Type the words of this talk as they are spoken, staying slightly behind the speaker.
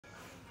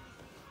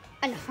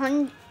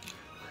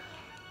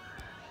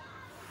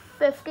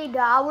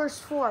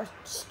$150 for a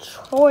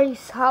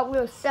choice Hot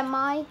Wheels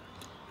semi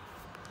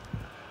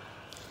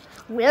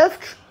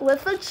with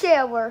a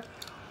trailer.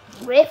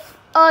 With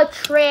a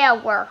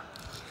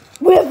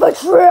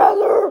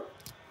trailer.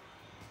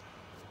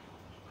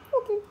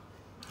 Okay.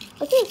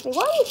 But seriously,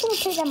 why would someone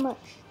pay that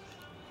much?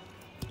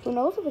 Who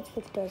knows if it's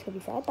 $50? It could be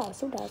 $5,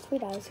 $2, $3,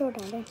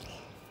 $4,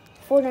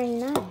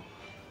 $4.99.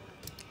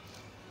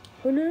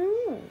 Who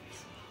knows?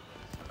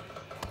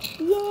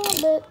 Yeah,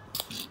 but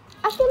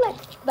I feel like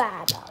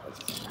 $5 is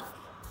enough.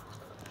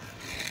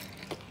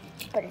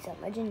 But it's a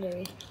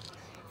legendary.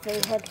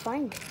 Very hard to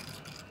find.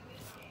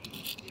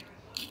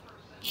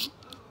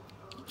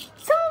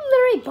 Someone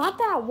literally bought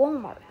that at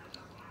Walmart.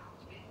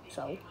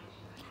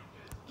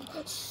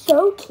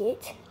 So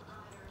Kit,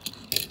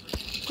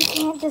 you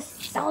can't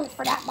just sell it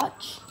for that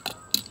much.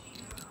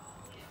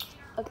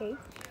 Okay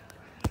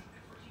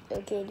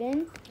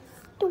then.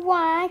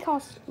 Why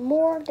cost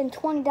more than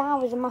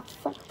 $20 in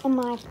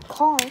my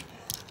car?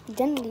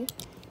 Identity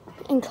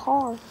in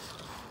car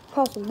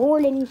costs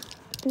more than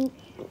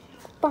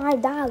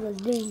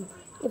 $5 then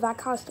if I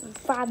cost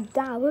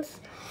 $5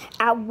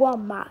 at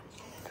Walmart.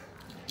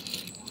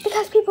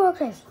 Because people are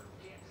crazy.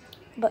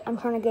 But I'm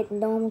trying to get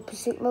normal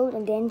pursuit mode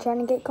and then trying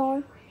to get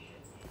car.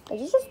 Did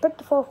you just break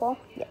the fourth wall?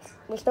 Yes.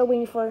 We're still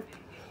waiting for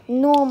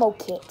normal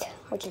Kit,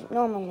 which is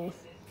normal me.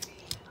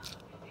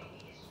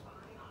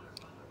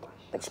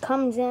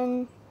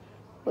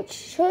 Which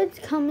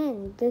should come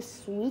in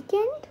this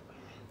weekend,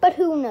 but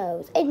who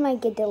knows? It might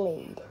get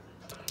delayed.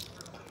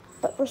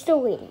 But we're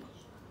still waiting.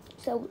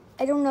 So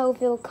I don't know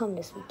if it'll come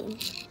this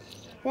weekend.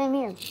 I'm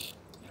here.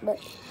 But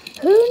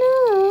who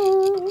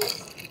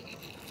knows?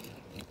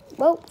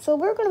 Well, so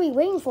we're going to be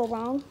waiting for a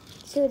while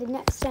to the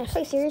next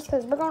Play series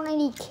because we're going to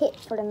need Kit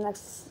for the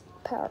next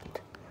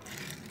part.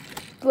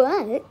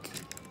 But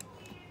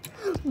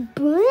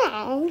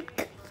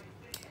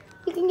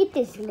you can get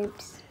this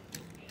glimpse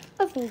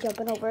of me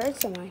jumping over a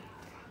semi.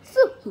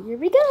 So here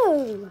we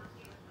go.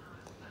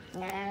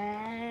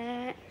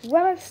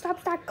 Whoever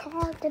stops that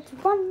car gets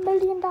 $1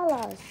 million.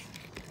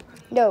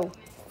 No,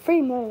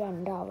 $3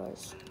 million.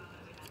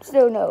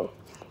 Still no,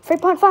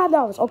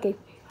 $3.5. Okay.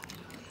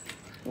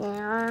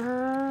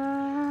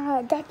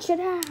 I got you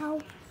now.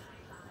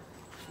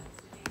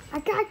 I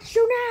got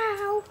you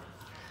now.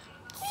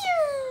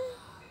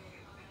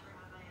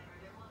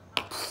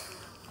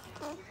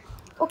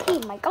 Okay,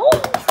 Michael.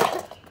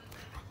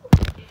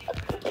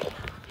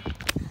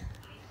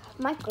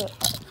 Michael,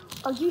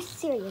 are you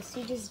serious?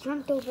 You just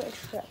jumped over a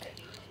truck.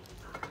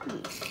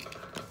 Yes.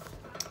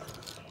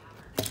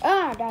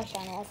 Ah, that's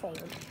on I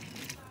failed.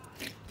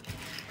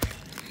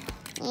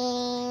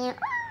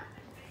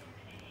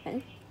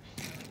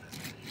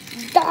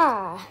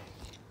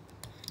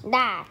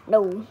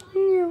 No.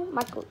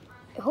 Michael,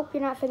 I hope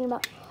you're not thinking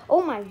about.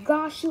 Oh my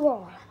gosh, you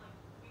are.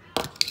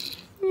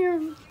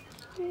 Oh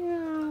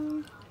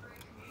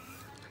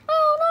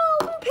no,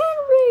 we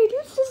can't read.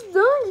 You just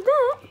dodged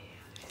that.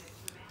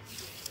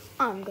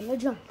 I'm gonna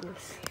jump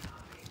this.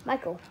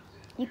 Michael,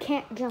 you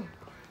can't jump.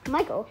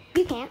 Michael,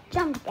 you can't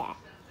jump that.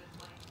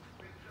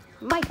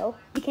 Michael,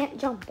 you can't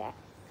jump that.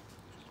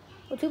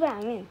 Well, too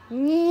bad, man.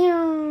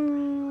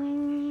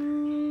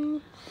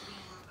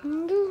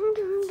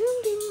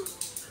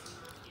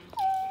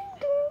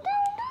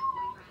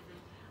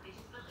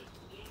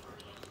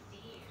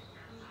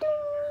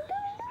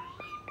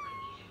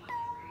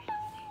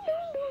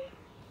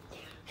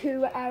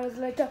 Two hours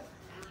later.